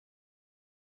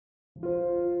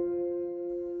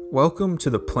Welcome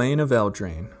to the Plane of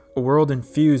Eldraine, a world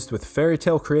infused with fairy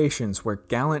tale creations where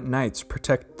gallant knights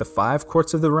protect the 5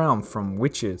 courts of the realm from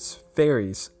witches,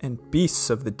 fairies, and beasts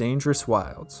of the dangerous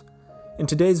wilds. In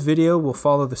today's video, we'll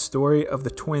follow the story of the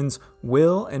twins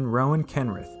Will and Rowan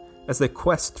Kenrith as they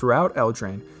quest throughout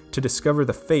Eldraine to discover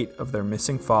the fate of their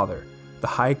missing father, the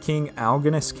High King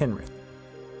Alganus Kenrith.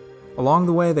 Along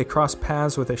the way, they cross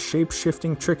paths with a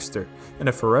shape-shifting trickster and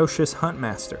a ferocious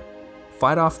huntmaster,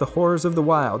 fight off the horrors of the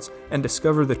wilds, and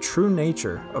discover the true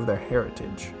nature of their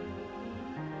heritage.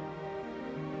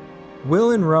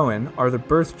 Will and Rowan are the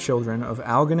birth children of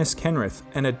Alganus Kenrith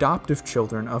and adoptive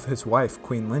children of his wife,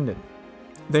 Queen Linden.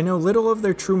 They know little of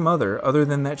their true mother other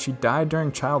than that she died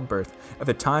during childbirth at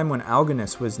the time when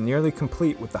Alganus was nearly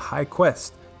complete with the high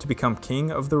quest to become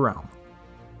king of the realm.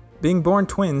 Being born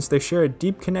twins, they share a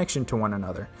deep connection to one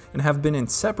another and have been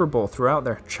inseparable throughout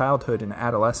their childhood and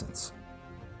adolescence.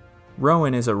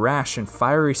 Rowan is a rash and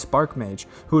fiery spark mage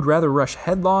who would rather rush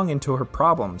headlong into her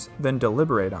problems than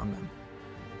deliberate on them.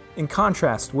 In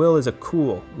contrast, Will is a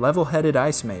cool, level-headed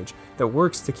ice mage that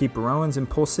works to keep Rowan's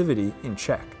impulsivity in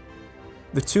check.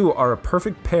 The two are a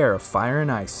perfect pair of fire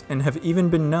and ice and have even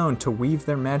been known to weave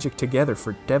their magic together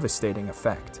for devastating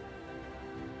effect.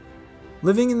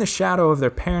 Living in the shadow of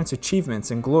their parents' achievements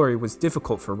and glory was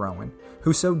difficult for Rowan,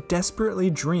 who so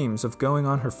desperately dreams of going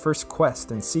on her first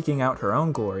quest and seeking out her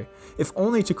own glory, if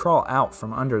only to crawl out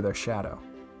from under their shadow.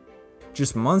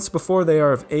 Just months before they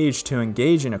are of age to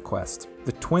engage in a quest,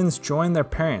 the twins join their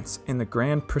parents in the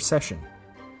Grand Procession,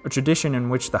 a tradition in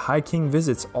which the High King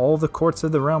visits all the courts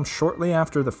of the realm shortly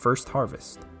after the first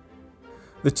harvest.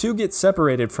 The two get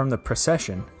separated from the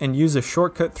procession and use a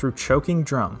shortcut through Choking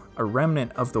Drum, a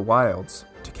remnant of the wilds,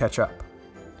 to catch up.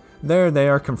 There they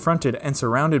are confronted and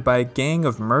surrounded by a gang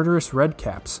of murderous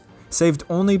redcaps, saved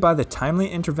only by the timely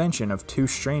intervention of 2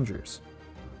 strangers,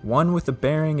 one with the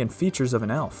bearing and features of an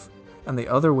elf, and the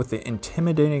other with the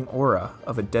intimidating aura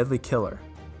of a deadly killer,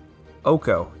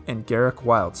 Oko and Garruk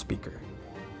Wildspeaker.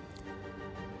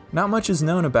 Not much is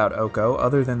known about Oko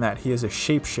other than that he is a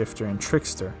shapeshifter and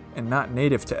trickster, and not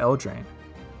native to Eldraine.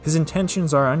 His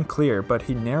intentions are unclear, but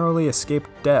he narrowly escaped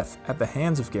death at the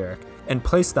hands of Garruk and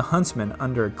placed the huntsman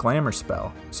under a glamour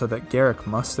spell so that Garruk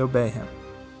must obey him.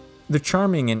 The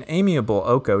charming and amiable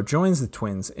Oko joins the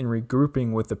twins in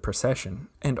regrouping with the procession,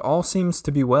 and all seems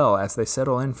to be well as they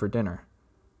settle in for dinner.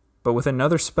 But with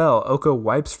another spell, Oko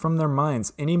wipes from their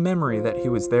minds any memory that he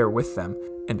was there with them,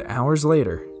 and hours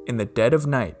later, in the dead of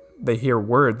night, they hear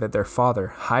word that their father,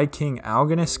 High King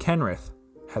Alganus Kenrith,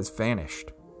 has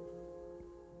vanished.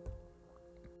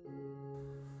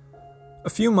 A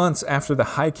few months after the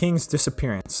High King's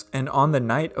disappearance, and on the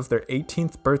night of their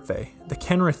 18th birthday, the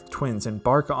Kenrith twins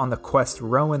embark on the quest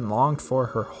Rowan longed for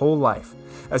her whole life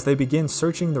as they begin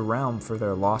searching the realm for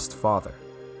their lost father.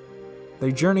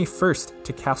 They journey first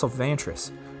to Castle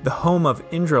Vantris, the home of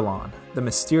Indralon, the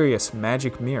mysterious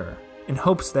magic mirror, in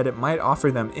hopes that it might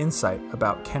offer them insight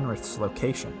about Kenrith's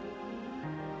location.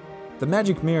 The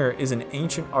magic mirror is an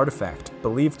ancient artifact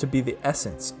believed to be the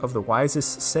essence of the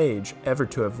wisest sage ever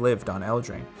to have lived on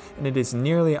Eldraine, and it is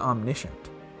nearly omniscient.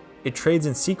 It trades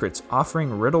in secrets,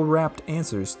 offering riddle-wrapped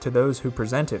answers to those who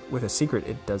present it with a secret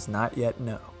it does not yet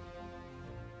know.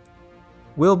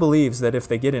 Will believes that if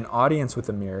they get an audience with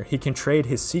the mirror, he can trade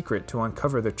his secret to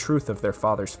uncover the truth of their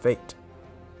father's fate.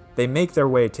 They make their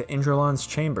way to Indralon's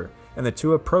chamber, and the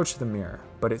two approach the mirror,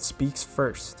 but it speaks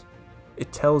first.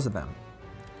 It tells them,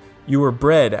 "You were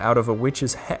bred out of a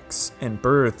witch's hex and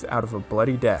birthed out of a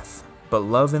bloody death, but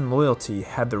love and loyalty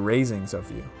had the raisings of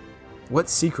you. What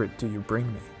secret do you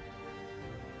bring me?"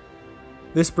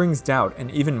 This brings doubt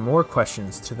and even more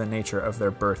questions to the nature of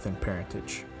their birth and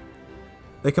parentage.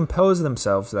 They compose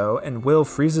themselves, though, and Will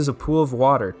freezes a pool of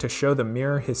water to show the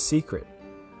mirror his secret.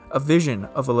 A vision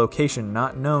of a location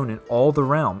not known in all the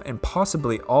realm and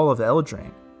possibly all of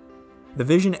Eldraine. The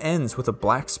vision ends with a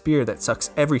black spear that sucks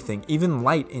everything, even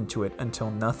light, into it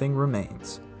until nothing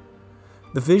remains.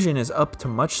 The vision is up to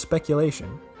much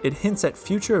speculation. It hints at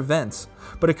future events,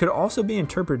 but it could also be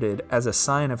interpreted as a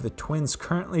sign of the twins'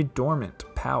 currently dormant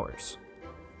powers.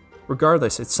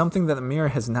 Regardless, it's something that the mirror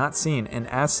has not seen, and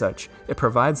as such, it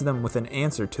provides them with an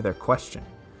answer to their question,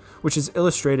 which is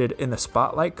illustrated in the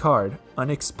spotlight card,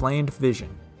 Unexplained Vision.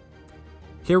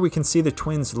 Here we can see the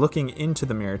twins looking into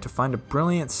the mirror to find a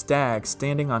brilliant stag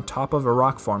standing on top of a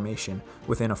rock formation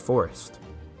within a forest.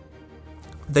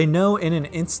 They know in an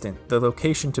instant the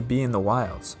location to be in the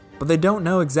wilds, but they don't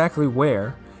know exactly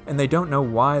where, and they don't know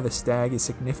why the stag is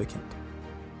significant.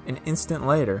 An instant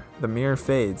later, the mirror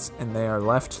fades, and they are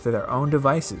left to their own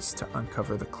devices to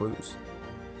uncover the clues.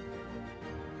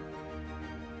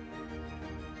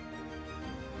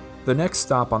 The next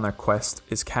stop on their quest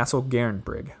is Castle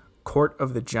Garenbrig, court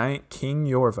of the giant King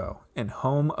Yorvo, and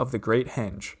home of the Great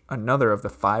Henge, another of the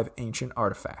 5 ancient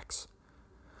artifacts.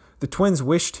 The twins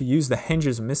wish to use the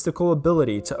Henge's mystical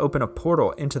ability to open a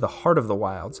portal into the heart of the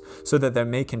wilds so that they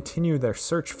may continue their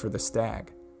search for the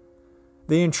stag.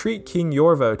 They entreat King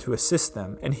Yorvo to assist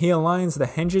them, and he aligns the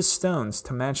Henge's stones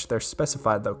to match their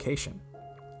specified location.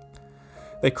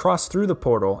 They cross through the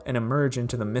portal and emerge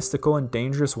into the mystical and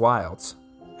dangerous wilds,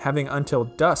 having until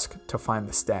dusk to find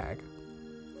the stag.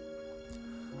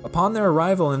 Upon their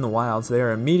arrival in the wilds, they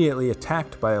are immediately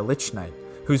attacked by a Lich Knight,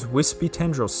 whose wispy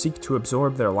tendrils seek to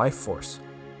absorb their life force.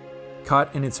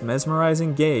 Caught in its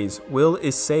mesmerizing gaze, Will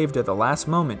is saved at the last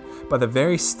moment by the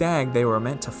very stag they were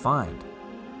meant to find.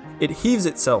 It heaves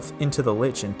itself into the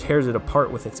Lich and tears it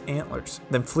apart with its antlers,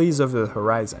 then flees over the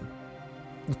horizon.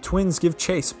 The twins give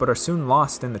chase but are soon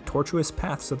lost in the tortuous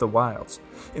paths of the wilds,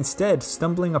 instead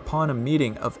stumbling upon a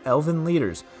meeting of elven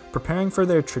leaders preparing for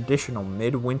their traditional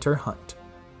midwinter hunt,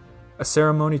 a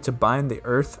ceremony to bind the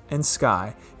earth and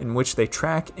sky in which they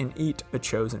track and eat a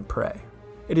chosen prey.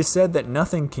 It is said that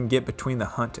nothing can get between the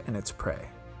hunt and its prey.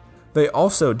 They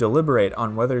also deliberate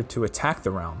on whether to attack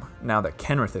the realm now that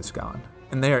Kenrith is gone,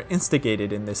 and they are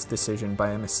instigated in this decision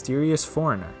by a mysterious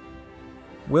foreigner.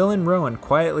 Will and Rowan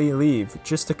quietly leave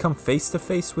just to come face to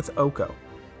face with Oko.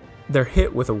 They're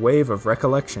hit with a wave of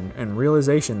recollection and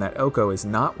realization that Oko is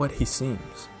not what he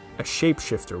seems, a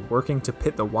shapeshifter working to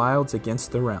pit the wilds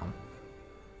against the realm.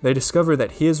 They discover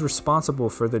that he is responsible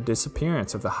for the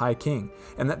disappearance of the High King,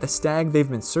 and that the stag they've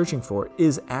been searching for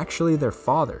is actually their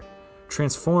father,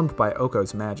 transformed by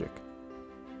Oko's magic.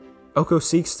 Oko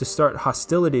seeks to start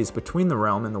hostilities between the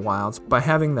realm and the wilds by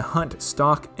having the hunt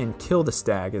stalk and kill the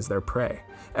stag as their prey,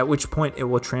 at which point it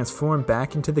will transform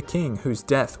back into the king, whose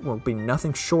death will be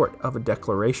nothing short of a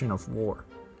declaration of war.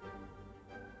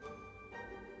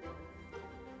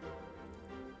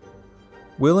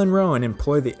 Will and Rowan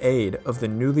employ the aid of the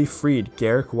newly freed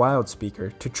Garrick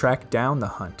Wildspeaker to track down the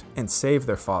hunt and save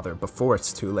their father before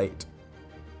it's too late.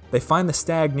 They find the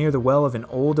stag near the well of an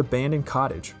old abandoned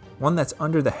cottage, one that's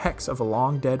under the hex of a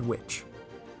long-dead witch.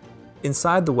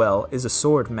 Inside the well is a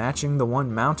sword matching the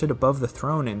one mounted above the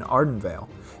throne in Ardenvale,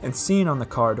 and seen on the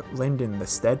card Lyndon the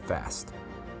Steadfast.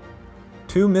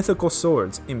 2 mythical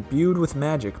swords, imbued with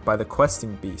magic by the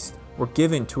questing beast, were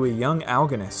given to a young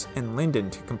Algonus and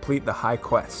Lyndon to complete the high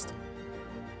quest.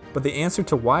 But the answer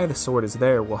to why the sword is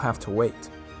there will have to wait.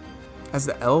 As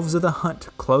the elves of the hunt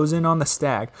close in on the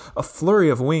stag, a flurry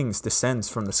of wings descends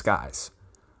from the skies.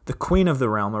 The queen of the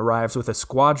realm arrives with a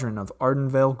squadron of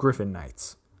Ardenvale Griffin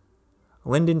Knights.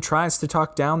 Lyndon tries to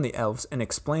talk down the elves and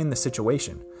explain the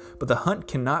situation, but the hunt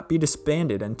cannot be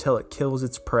disbanded until it kills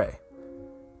its prey.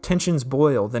 Tensions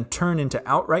boil, then turn into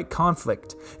outright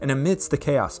conflict, and amidst the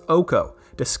chaos, Oko,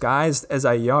 disguised as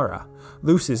Ayara,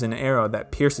 looses an arrow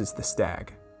that pierces the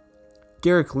stag.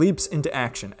 Garrick leaps into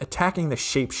action, attacking the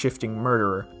shape-shifting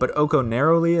murderer, but Oko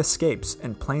narrowly escapes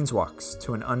and planeswalks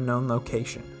to an unknown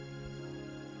location.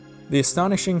 The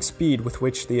astonishing speed with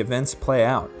which the events play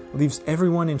out leaves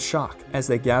everyone in shock as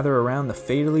they gather around the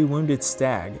fatally wounded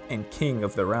stag and king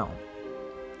of the realm.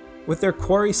 With their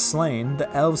quarry slain,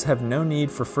 the elves have no need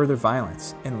for further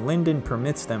violence, and Lyndon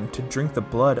permits them to drink the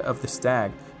blood of the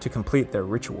stag to complete their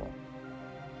ritual.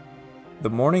 The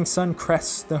morning sun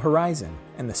crests the horizon,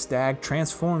 and the stag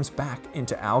transforms back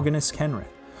into Algonus Kenrith,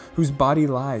 whose body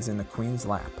lies in the queen's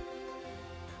lap.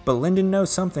 But Lyndon knows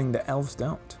something the elves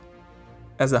don't.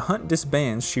 As the hunt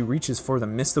disbands, she reaches for the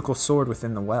mystical sword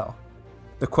within the well.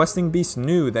 The questing beast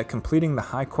knew that completing the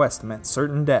high quest meant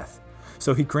certain death,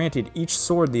 so he granted each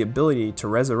sword the ability to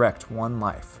resurrect one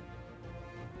life.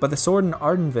 But the sword in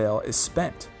Ardenvale is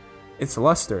spent, its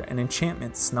luster and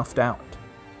enchantment snuffed out.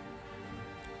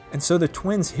 And so the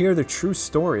twins hear the true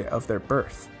story of their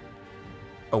birth.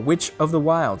 A witch of the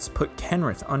wilds put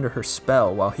Kenrith under her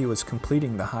spell while he was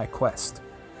completing the high quest.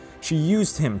 She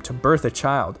used him to birth a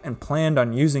child and planned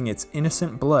on using its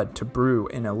innocent blood to brew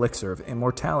an elixir of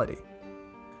immortality.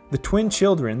 The twin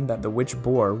children that the witch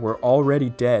bore were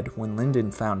already dead when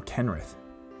Lyndon found Kenrith.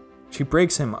 She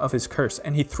breaks him of his curse,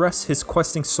 and he thrusts his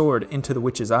questing sword into the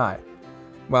witch's eye.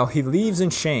 While he leaves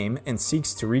in shame and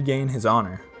seeks to regain his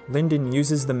honor, Lyndon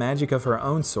uses the magic of her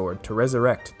own sword to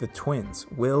resurrect the twins,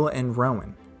 Will and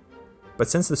Rowan. But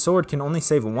since the sword can only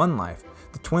save one life,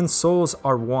 the twin souls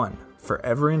are one,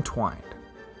 forever entwined.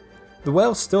 The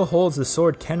well still holds the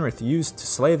sword Kenrith used to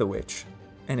slay the witch,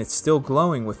 and it's still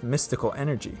glowing with mystical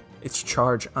energy, its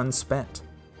charge unspent.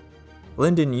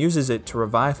 Lyndon uses it to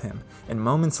revive him, and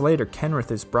moments later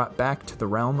Kenrith is brought back to the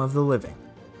realm of the living.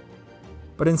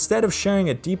 But instead of sharing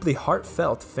a deeply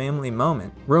heartfelt family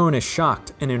moment, Rowan is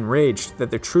shocked and enraged that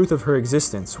the truth of her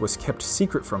existence was kept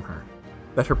secret from her,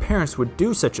 that her parents would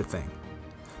do such a thing,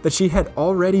 that she had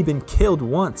already been killed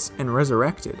once and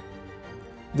resurrected.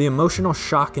 The emotional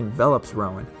shock envelops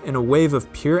Rowan in a wave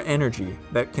of pure energy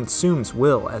that consumes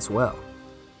Will as well.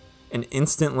 An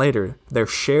instant later, their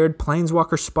shared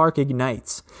Planeswalker spark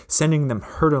ignites, sending them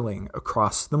hurtling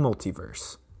across the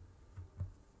multiverse.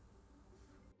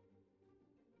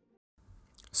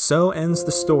 So ends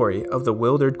the story of the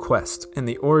Wildered Quest and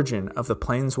the origin of the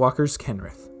Planeswalker's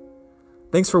Kenrith.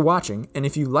 Thanks for watching, and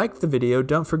if you liked the video,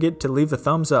 don't forget to leave a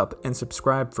thumbs up and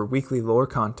subscribe for weekly lore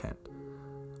content.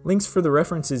 Links for the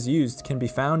references used can be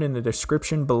found in the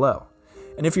description below.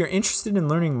 And if you're interested in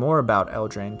learning more about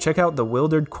Eldraine, check out the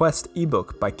Wildered Quest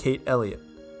ebook by Kate Elliott.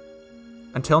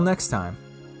 Until next time,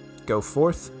 go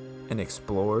forth and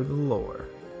explore the lore.